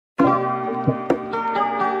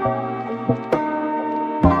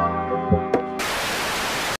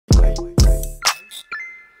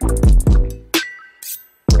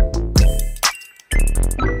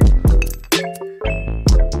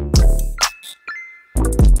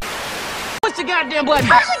Push the goddamn button.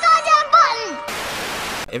 Push the goddamn button.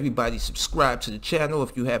 Everybody subscribe to the channel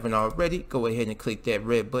if you haven't already. Go ahead and click that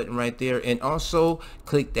red button right there, and also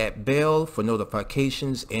click that bell for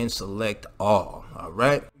notifications and select all. All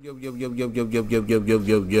right. Yo,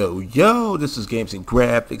 this is Games and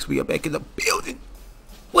Graphics. We are back in the building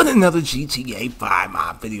with another GTA 5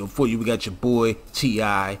 mod video for you. We got your boy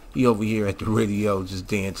T.I. He over here at the radio just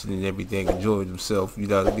dancing and everything, enjoying himself, you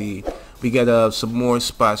know what I mean. We got some more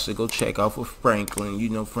spots to go check out for Franklin. You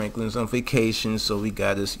know, Franklin's on vacation, so we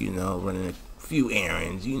got us, you know, running a few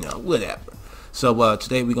errands, you know, whatever. So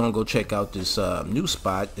today we're gonna go check out this new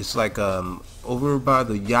spot. It's like over by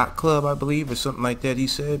the Yacht Club, I believe, or something like that, he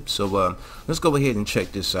said. So let's go ahead and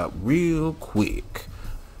check this out real quick.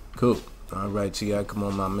 Cool. All right, T.I., come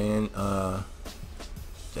on, my man.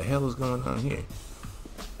 The hell is going on here?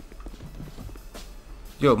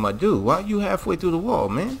 Yo, my dude, why are you halfway through the wall,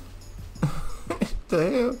 man? What the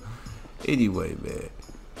hell? Anyway, man,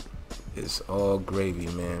 it's all gravy,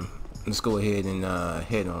 man. Let's go ahead and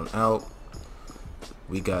head on out.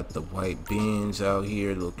 We got the white Benz out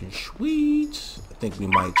here looking sweet. I think we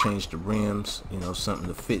might change the rims, you know, something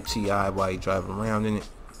to fit T.I. while he driving around in it.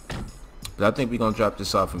 But I think we're gonna drop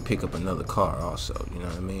this off and pick up another car also, you know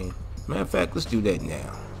what I mean? Matter of fact, let's do that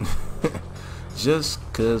now. Just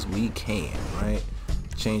cause we can, right?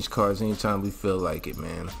 Change cars anytime we feel like it,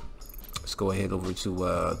 man. Let's go ahead over to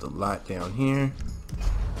the lot down here,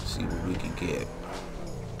 see what we can get.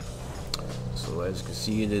 So as you can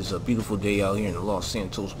see, it is a beautiful day out here in the Los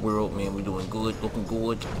Santos world, man. We're doing good, looking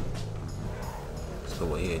good. Let's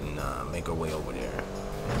go ahead and make our way over there.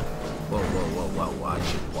 Whoa,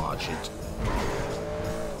 watch it.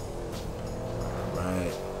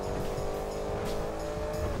 Alright.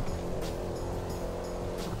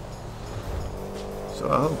 So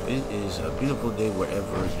I hope it is a beautiful day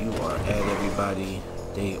wherever you are at, everybody,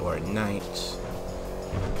 day or night.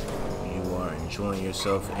 You are enjoying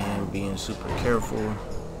yourself and being super careful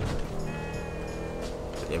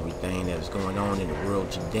with everything that is going on in the world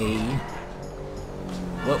today.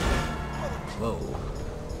 Whoa.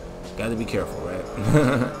 Gotta be careful, right?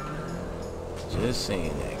 Just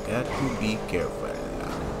saying that. Got to be careful.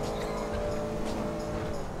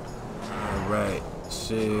 Alright,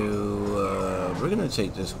 so we're gonna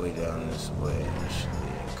take this way down this way.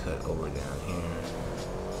 Actually, cut over down here.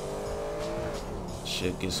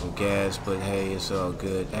 Should get some gas, but hey, it's all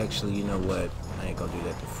good. Actually, you know what? I ain't gonna do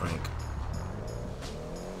that to Frank.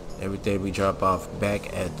 Everything we drop off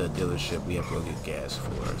back at the dealership, we have to go get gas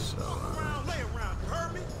for. So.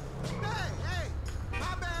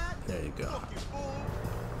 There you go.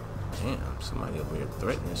 Damn, somebody over here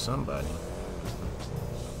threatening somebody.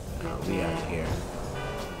 We out of here.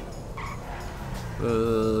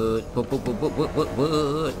 But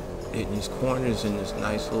hitting these corners in this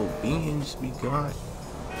nice little Benz we got.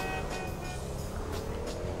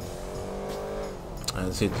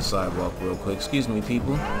 Let's hit the sidewalk real quick. Excuse me,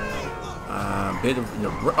 people. Bit of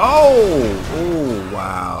oh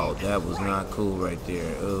wow, that was not cool right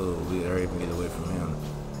there. Oh, we hurry up and get away from him.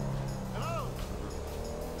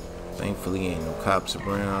 Thankfully, ain't no cops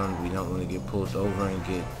around. We don't want to get pulled over and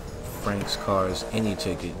get Frank's cars any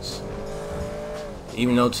tickets.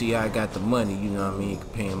 Even though T.I. got the money, you know what I mean, you can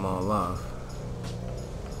pay him all off.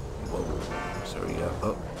 Whoa, sorry,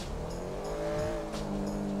 up.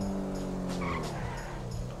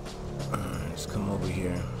 Alright, let's come over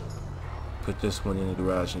here. Put this one in the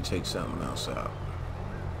garage and take something else out.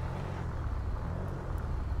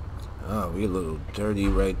 Oh, we're a little dirty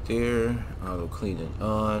right there. Auto cleaning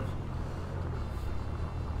on.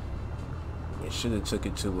 Should have took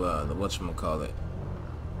it to the whatchamacallit.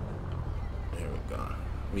 There we go.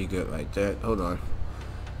 We good like that. Hold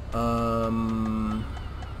on.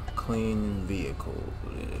 Clean vehicle.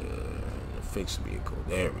 Fixed vehicle.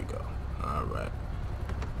 There we go. Alright.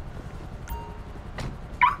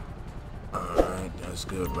 Alright, that's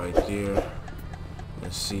good right there.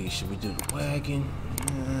 Let's see, should we do the wagon?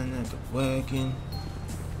 Nah, not the wagon.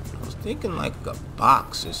 I was thinking like a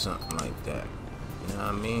box or something like that. You know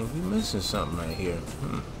what I mean? We missing something right here.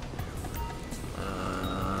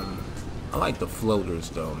 I like the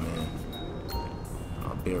floaters though, man.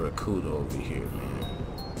 I'll Barracuda over here, man.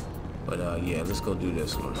 But yeah, let's go do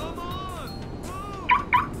this one.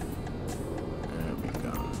 There we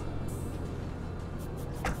go.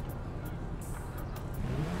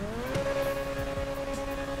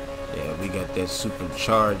 Yeah, we got that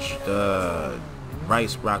supercharged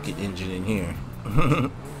rice rocket engine in here.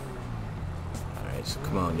 So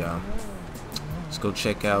come on, y'all. Let's go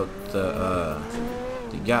check out the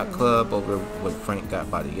Yacht Club over what Frank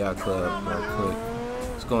got by the Yacht Club real quick.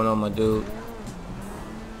 What's going on, my dude?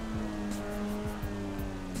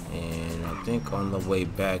 think on the way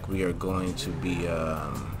back we are going to be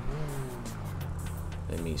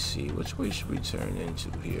let me see, which way should we turn into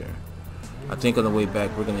here? I think on the way back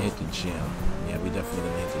we're gonna hit the gym. Yeah, we definitely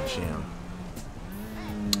gonna hit the gym.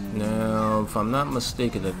 Now, if I'm not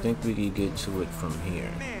mistaken, I think we can get to it from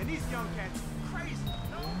here. Man, these young cats are crazy.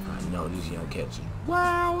 I know these young cats are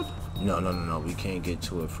wild. No, we can't get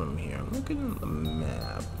to it from here. I'm looking at the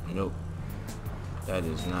map. Nope. That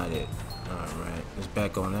is not it. Alright, let's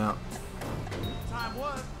back on out. Time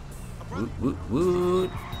was.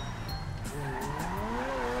 Woot.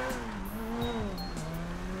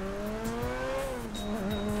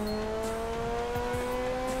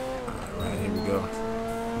 Alright, here we go.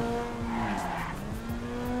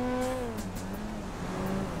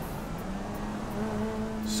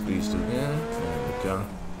 Squeeze through there. There we go.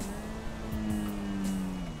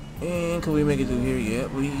 And can we make it through here? Yeah,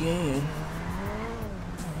 we can.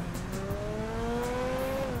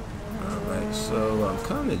 Alright, so I'm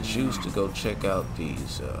kind of juiced to go check out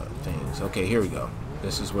these things. Okay, here we go.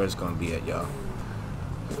 This is where it's going to be at, y'all.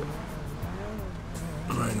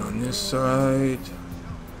 Right on this side.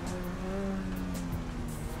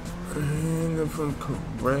 And if I'm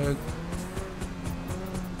correct.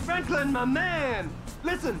 Franklin, my man.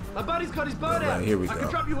 Listen, my buddy's got his boat out. Here we I go. can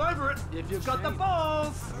drop you over it if you've got the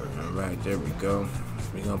balls. Alright, there we go.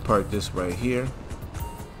 We're going to park this right here.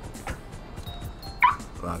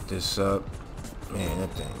 Lock this up. Man, that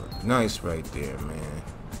thing looks nice right there, man.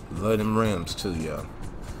 Love them rims too, y'all.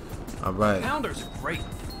 Alright. Pounders are great.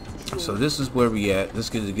 So this is where we at. Let's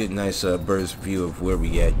get a good nice bird's view of where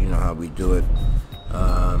we at. You know how we do it.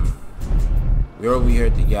 We're over here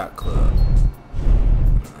at the Yacht Club.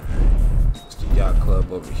 It's the Yacht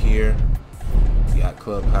Club over here. Yacht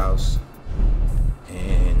Clubhouse.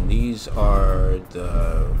 And these are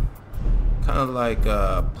the kind of like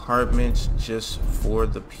apartments just for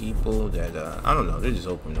the people that I don't know, they're just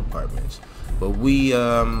open apartments. But we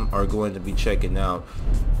are going to be checking out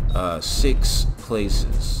 6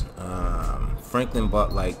 places. Franklin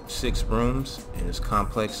bought like 6 rooms in this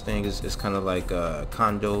complex thing. It's kind of like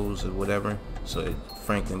condos or whatever. So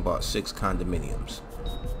Franklin bought 6 condominiums,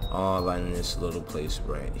 all in this little place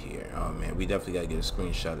right here. Oh man, we definitely gotta get a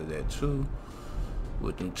screenshot of that too,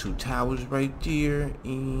 with them 2 towers right there.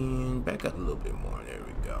 And back up a little bit more. There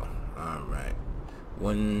we go. All right,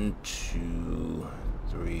 1 2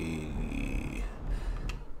 3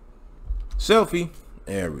 selfie.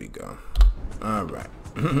 There we go. All right.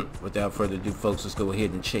 Without further ado, folks, let's go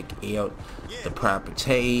ahead and check out the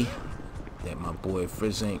property that my boy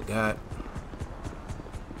Frizz ain't got.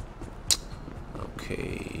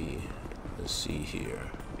 Okay, let's see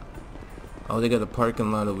here. Oh, they got a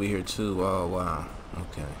parking lot over here too. Oh wow.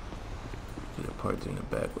 Okay, they're parked in the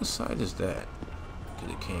back. What side is that?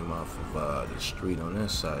 It came off of the street on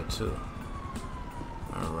this side too.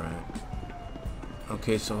 All right.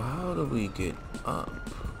 Okay, so how do we get up?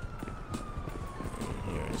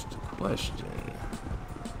 Here's the question.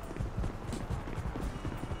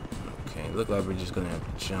 Okay, look like we're just gonna have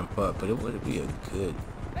to jump up, but it would be a good.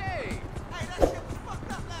 Hey, that shit was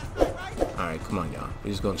fucked up last night, right? All right, come on, y'all. We're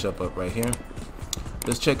just gonna jump up right here.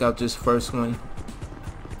 Let's check out this first one.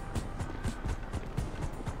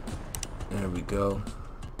 There we go.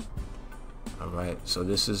 All right, so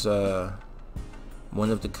this is one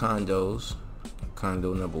of the condos,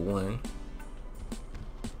 condo number 1.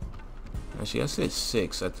 Actually, I said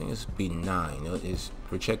 6. I think it's be 9.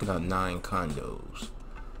 We're checking out 9 condos.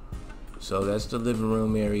 So that's the living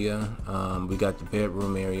room area. We got the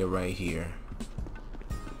bedroom area right here.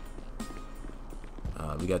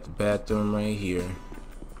 We got the bathroom right here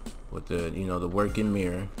with the, you know, the working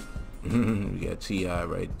mirror. We got T.I.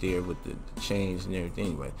 right there with the chains and everything.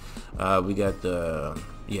 Anyway, we got the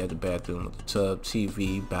the bathroom with the tub,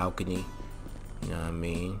 TV, balcony. You know what I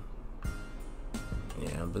mean?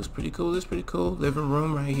 Yeah, but it's pretty cool. It's pretty cool. Living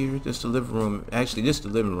room right here. Just the living room. Actually, this is the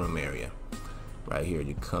living room area right here.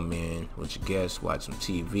 You come in with your guests, watch some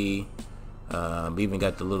TV. We even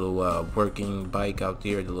got the little working bike out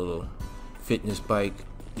there, the little fitness bike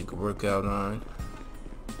you can work out on.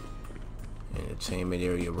 Entertainment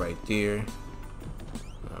area right there.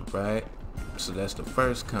 Alright, so that's the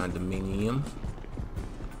first condominium.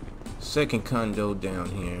 Second condo down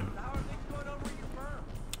here.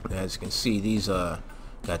 As you can see, these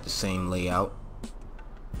got the same layout.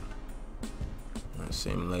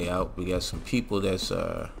 Same layout. We got some people that's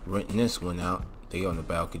renting this one out. They on the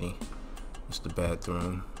balcony. It's the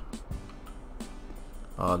bathroom.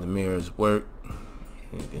 All the mirrors work,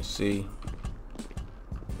 you can see.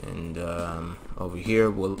 And over here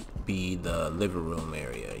will be the living room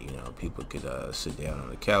area. You know, people could sit down on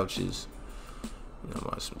the couches, You know,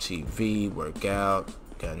 watch some TV, work out.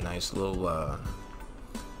 Got a nice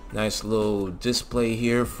little display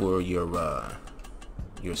here for your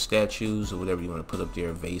statues or whatever you want to put up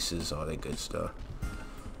there, vases, all that good stuff.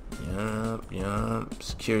 Yup.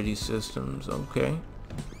 Security systems, okay.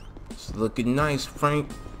 It's looking nice, Frank.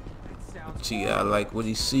 See, I like what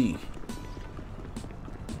he see.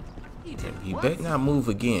 You better not move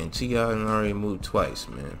again. T.I. already moved twice,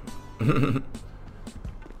 man.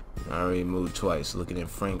 I already moved twice looking at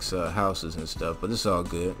Frank's houses and stuff, but it's all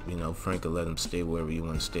good. You know, Frank will let him stay wherever you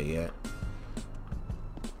want to stay at.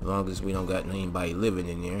 As long as we don't got anybody living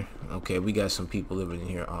in there. Okay, we got some people living in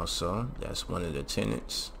here also. That's one of the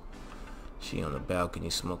tenants. She on the balcony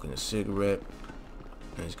smoking a cigarette.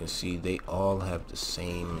 As you can see, they all have the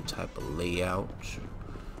same type of layout.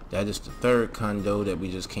 That is the third condo that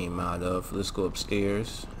we just came out of. Let's go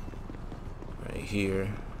upstairs. Right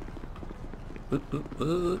here.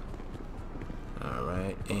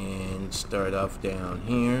 Alright, and start off down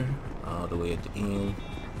here. All the way at the end.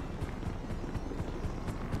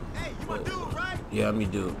 Hey, you want to do it, right? Yeah, let me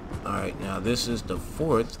do. Alright, now this is the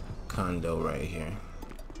fourth condo right here.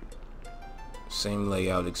 Same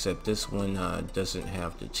layout, except this one doesn't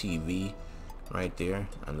have the TV right there.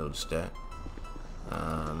 I noticed that.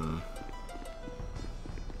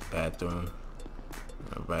 Bathroom.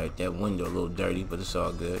 Alright, that window a little dirty, but it's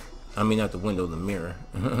all good. I mean, not the window, the mirror.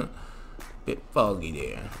 Bit foggy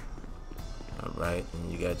there. Alright,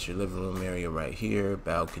 and you got your living room area right here.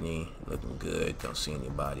 Balcony, looking good. Don't see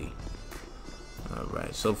anybody.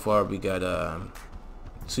 Alright, so far we got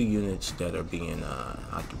 2 units that are being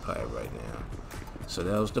occupied right now. So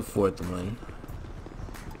that was the fourth one.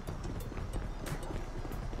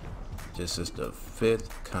 This is the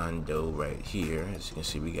fifth condo right here. As you can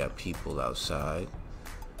see, we got people outside.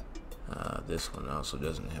 This one also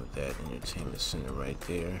doesn't have that entertainment center right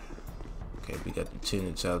there. Okay, we got the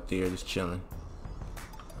tenants out there just chilling.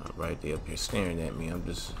 Alright, they up here staring at me. I'm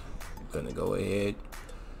just gonna go ahead.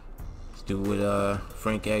 Let's do what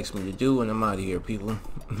Frank asked me to do, and I'm out of here, people.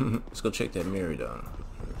 Let's go check that mirror though.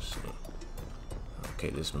 Let's see. Okay,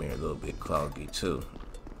 this mirror a little bit cloggy too.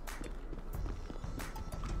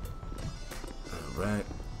 Alright.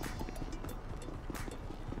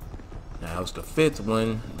 Now it's the fifth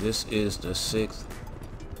one. This is the sixth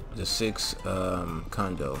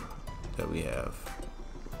condo that we have.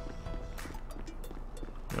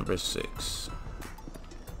 Number 6.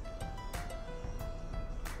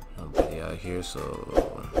 Nobody out here,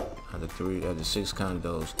 so out of the 6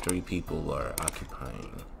 condos, 3 people are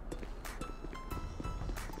occupying.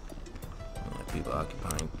 People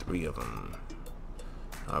occupying 3 of them.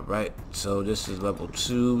 Alright, so this is level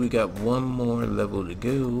 2. We got one more level to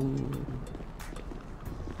go.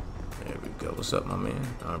 There we go. What's up, my man?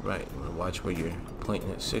 Alright, you wanna watch where you're pointing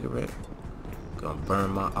that cigarette? Gonna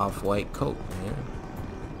burn my off-white coat, man.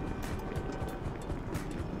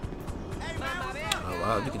 Oh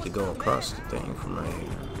wow, you get to go across the thing from right here.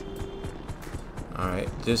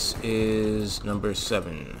 Alright, this is number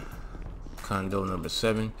 7. Condo number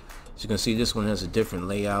 7. As you can see, this one has a different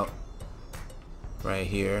layout right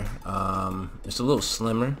here. It's a little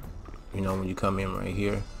slimmer, you know, when you come in right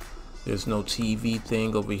here. There's no TV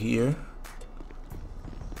thing over here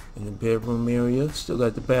in the bedroom area. Still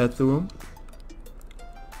got the bathroom.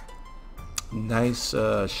 Nice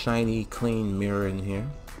shiny clean mirror in here.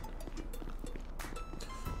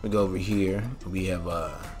 We go over here. We have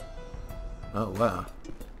oh wow,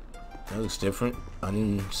 that looks different. I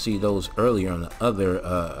didn't see those earlier on the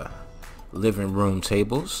other living room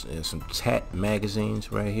tables. There's some Tat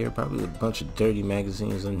magazines right here, probably a bunch of dirty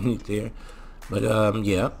magazines underneath there, but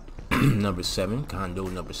yeah. Number 7, condo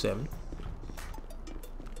number 7.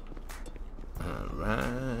 All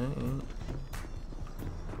right,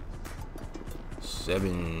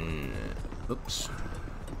 7. Oops,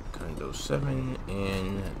 condo 7,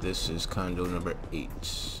 and this is condo number 8.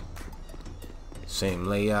 Same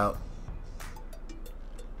layout.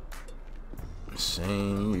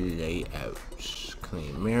 Same layout.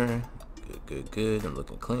 Clean mirror. Good. I'm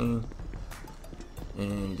looking clean.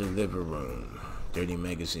 And the living room. Dirty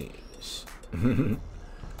magazines. And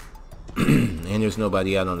there's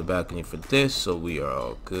nobody out on the balcony for this, so we are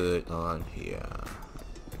all good on here.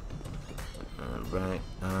 Alright.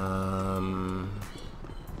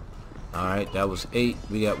 Alright, that was 8.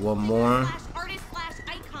 We got one more,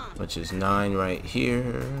 which is 9 right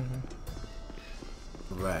here.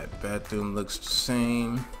 Right, bathroom looks the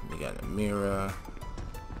same. We got a mirror,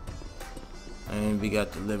 and we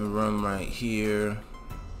got the living room right here.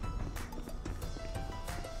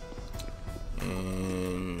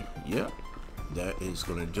 And yep, that is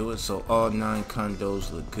gonna do it. So all 9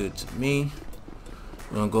 condos look good to me.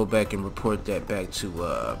 We're gonna go back and report that back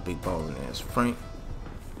to Big Ballin' Ass Frank.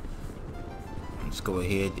 Let's go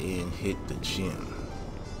ahead and hit the gym.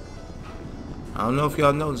 I don't know if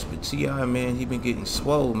y'all noticed, but T.I., man, he been getting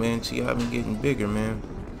swole, man. T.I. been getting bigger, man.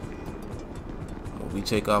 When we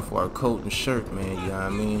take off our coat and shirt, man, you know what I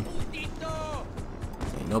mean?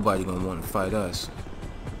 Ain't nobody gonna want to fight us.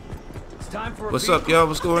 What's up, y'all?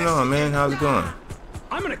 What's going on, man? How's it going?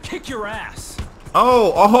 I'm gonna kick your ass.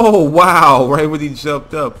 Oh, wow. Right when he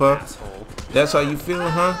jumped up, huh? Asshole. That's how you feeling,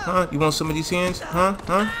 huh? Huh? You want some of these hands? Huh?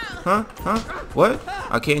 Huh? Huh? Huh? What?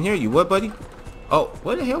 I can't hear you. What, buddy? Oh,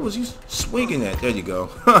 what the hell was you swinging at? There you go.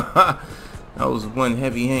 That was one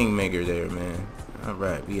heavy haymaker there, man.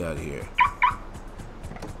 Alright, we out of here.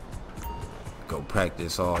 Go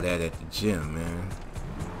practice all that at the gym, man.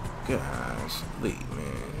 Gosh, man.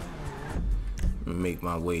 Let me make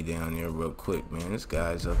my way down there real quick, man. This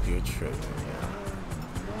guy's up here tripping, yeah.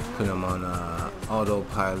 Put him on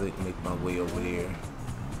autopilot, make my way over there.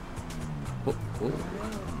 Oh,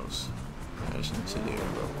 almost crashed into there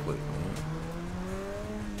real quick, man.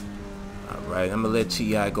 Alright, I'm gonna let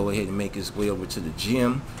T.I. go ahead and make his way over to the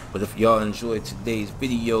gym. But if y'all enjoyed today's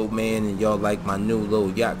video, man, and y'all like my new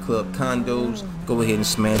little yacht club condos, go ahead and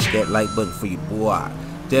smash that like button for your boy.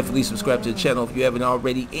 Definitely subscribe to the channel if you haven't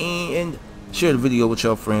already, and share the video with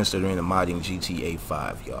your friends that are into modding GTA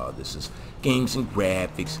 5, y'all. This is Games and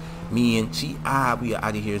Graphics. Me and T.I., we are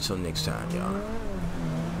out of here until next time, y'all.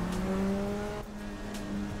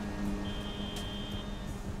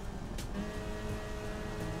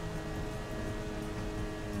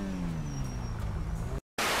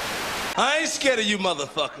 I ain't scared of you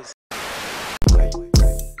motherfuckers.